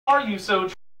Are you so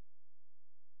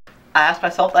I ask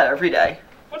myself that every day.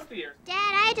 What's the year? Dad,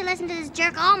 I had to listen to this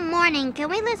jerk all morning. Can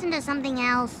we listen to something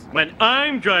else? When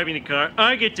I'm driving the car,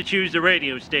 I get to choose the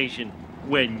radio station.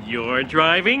 When you're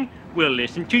driving, we'll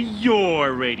listen to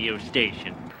your radio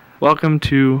station. Welcome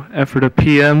to Ephrata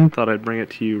PM. Thought I'd bring it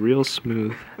to you real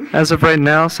smooth. As of right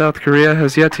now, South Korea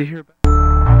has yet to hear back.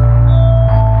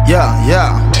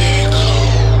 Yeah.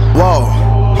 Whoa,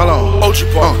 hold on.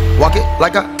 Walk it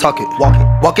like I talk it. Walk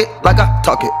it like I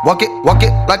talk it. Walk it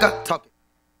like I talk it.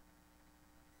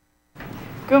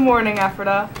 Good morning,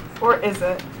 Ephrata. Or is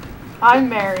it? I'm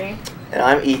Mary. And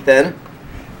I'm Ethan.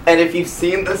 And if you've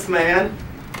seen this man,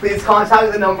 please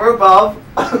contact the number above.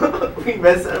 We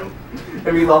miss him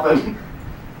and we love him.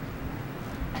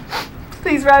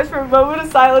 Please rise for a moment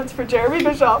of silence for Jeremy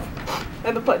Bischoff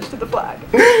and the pledge to the flag.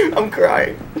 I'm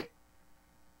crying.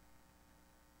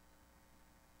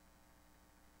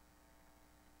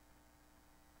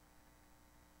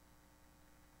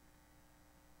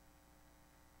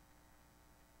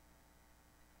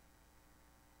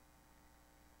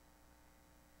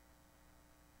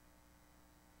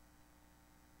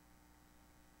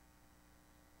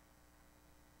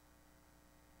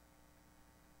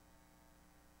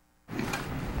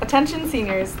 Attention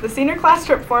seniors, the senior class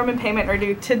trip form and payment are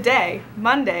due today,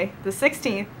 Monday, the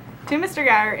 16th, to Mr.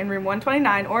 Geyer in room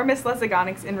 129 or Miss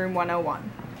Lesagonix in room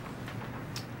 101.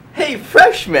 Hey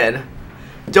freshmen!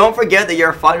 Don't forget that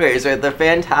your fundraiser at the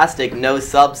fantastic No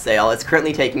Sub sale is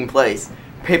currently taking place.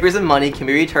 Papers and money can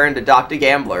be returned to Dr.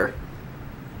 Gambler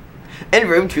in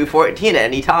room 214 at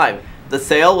any time. The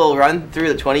sale will run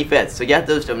through the 25th, so get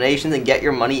those donations and get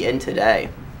your money in today.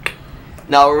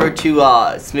 Now over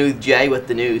to Smooth J with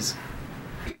the news.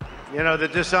 You know, the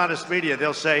dishonest media,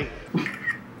 they'll say,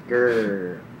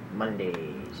 Grrr,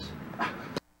 Mondays.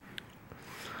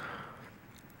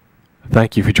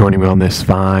 Thank you for joining me on this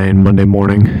fine Monday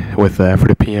morning with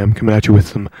Ephrata PM, coming at you with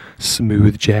some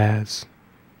smooth jazz.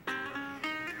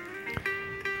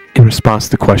 In response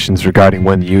to questions regarding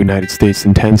when the United States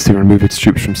intends to remove its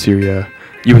troops from Syria,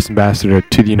 U.S. Ambassador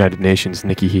to the United Nations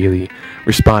Nikki Haley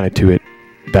responded to it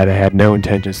that it had no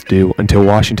intentions to do until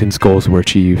Washington's goals were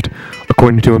achieved.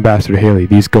 According to Ambassador Haley,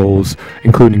 these goals,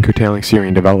 including curtailing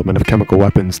Syrian development of chemical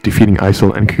weapons, defeating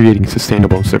ISIL, and creating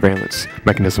sustainable surveillance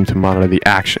mechanism to monitor the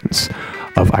actions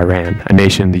of Iran, a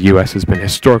nation the U.S. has been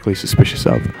historically suspicious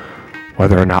of.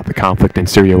 Whether or not the conflict in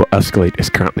Syria will escalate is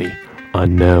currently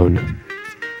unknown.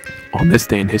 On this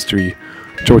day in history,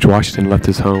 George Washington left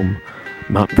his home,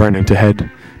 Mount Vernon, to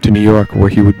head to New York, where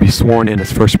he would be sworn in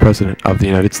as first president of the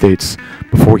United States.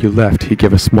 Before he left, he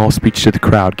gave a small speech to the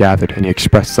crowd gathered, and he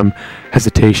expressed some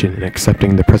hesitation in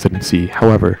accepting the presidency.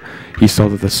 However, he saw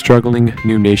that the struggling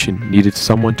new nation needed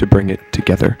someone to bring it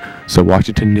together, so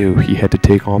Washington knew he had to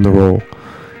take on the role.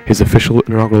 His official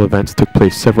inaugural events took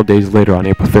place several days later on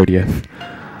April 30th.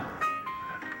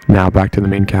 Now back to the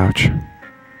main couch.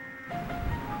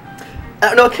 I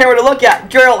don't know what camera to look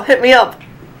at. Girl, hit me up.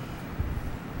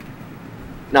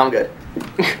 No, I'm good.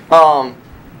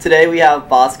 Today we have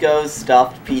Bosco's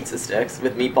stuffed pizza sticks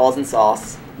with meatballs and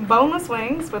sauce. Boneless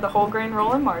wings with a whole grain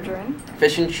roll and margarine.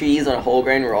 Fish and cheese on a whole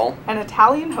grain roll. An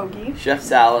Italian hoagie. Chef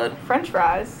salad. French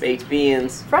fries. Baked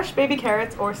beans. Fresh baby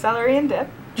carrots or celery and dip.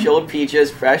 Chilled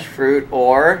peaches, fresh fruit,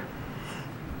 or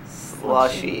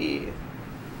slushy.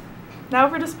 Now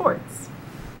over to sports.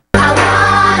 I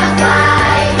wanna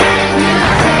fly, and you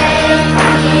take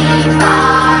me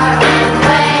far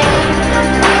away.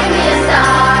 Give me a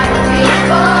star to reach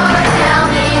for. Tell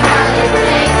me what it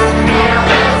takes. And I'll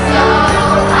go so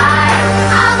high.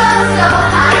 I'll go so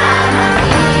high. My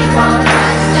feet won't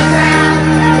touch the ground.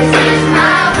 This is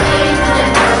my wings to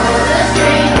pull the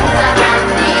strings. I got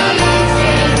these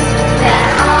dreams that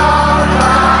all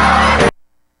fall.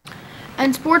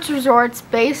 In sports resorts,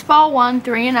 baseball won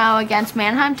 3-0 against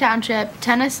Manheim Township,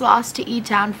 tennis lost to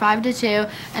E-Town 5-2,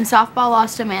 and softball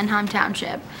lost to Manheim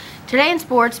Township. Today in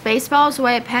sports, baseball is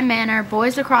away at Penn Manor,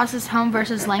 boys lacrosse is home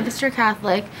versus Lancaster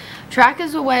Catholic, track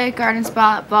is away at Garden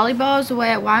Spot, volleyball is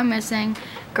away at Wyomissing,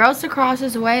 girls lacrosse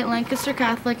is away at Lancaster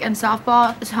Catholic, and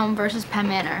softball is home versus Penn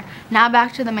Manor. Now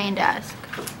back to the main desk.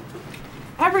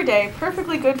 Every day,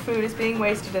 perfectly good food is being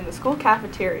wasted in the school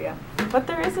cafeteria, but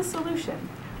there is a solution.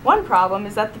 One problem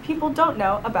is that the people don't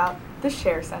know about the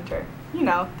Share Center. You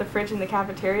know, the fridge in the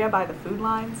cafeteria by the food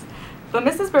lines. But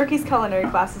Mrs. Berkey's culinary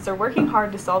classes are working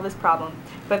hard to solve this problem,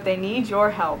 but they need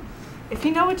your help. If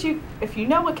you know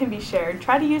what can be shared,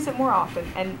 try to use it more often,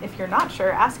 and if you're not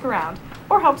sure, ask around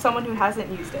or help someone who hasn't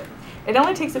used it. It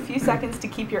only takes a few seconds to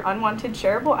keep your unwanted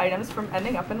shareable items from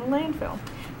ending up in a landfill.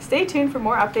 Stay tuned for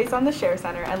more updates on the Share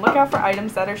Center and look out for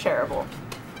items that are shareable.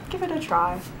 Give it a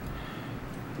try.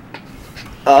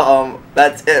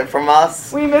 That's it from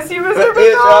us. We miss you, Mr. But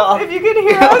Benoff. If you can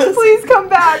hear us, please come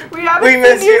back. We haven't We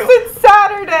miss seen you you. since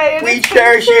Saturday. And We it's been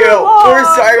cherish too you. long. We're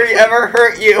sorry we ever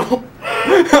hurt you.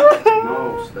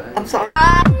 No, stay. I'm sorry.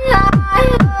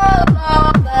 I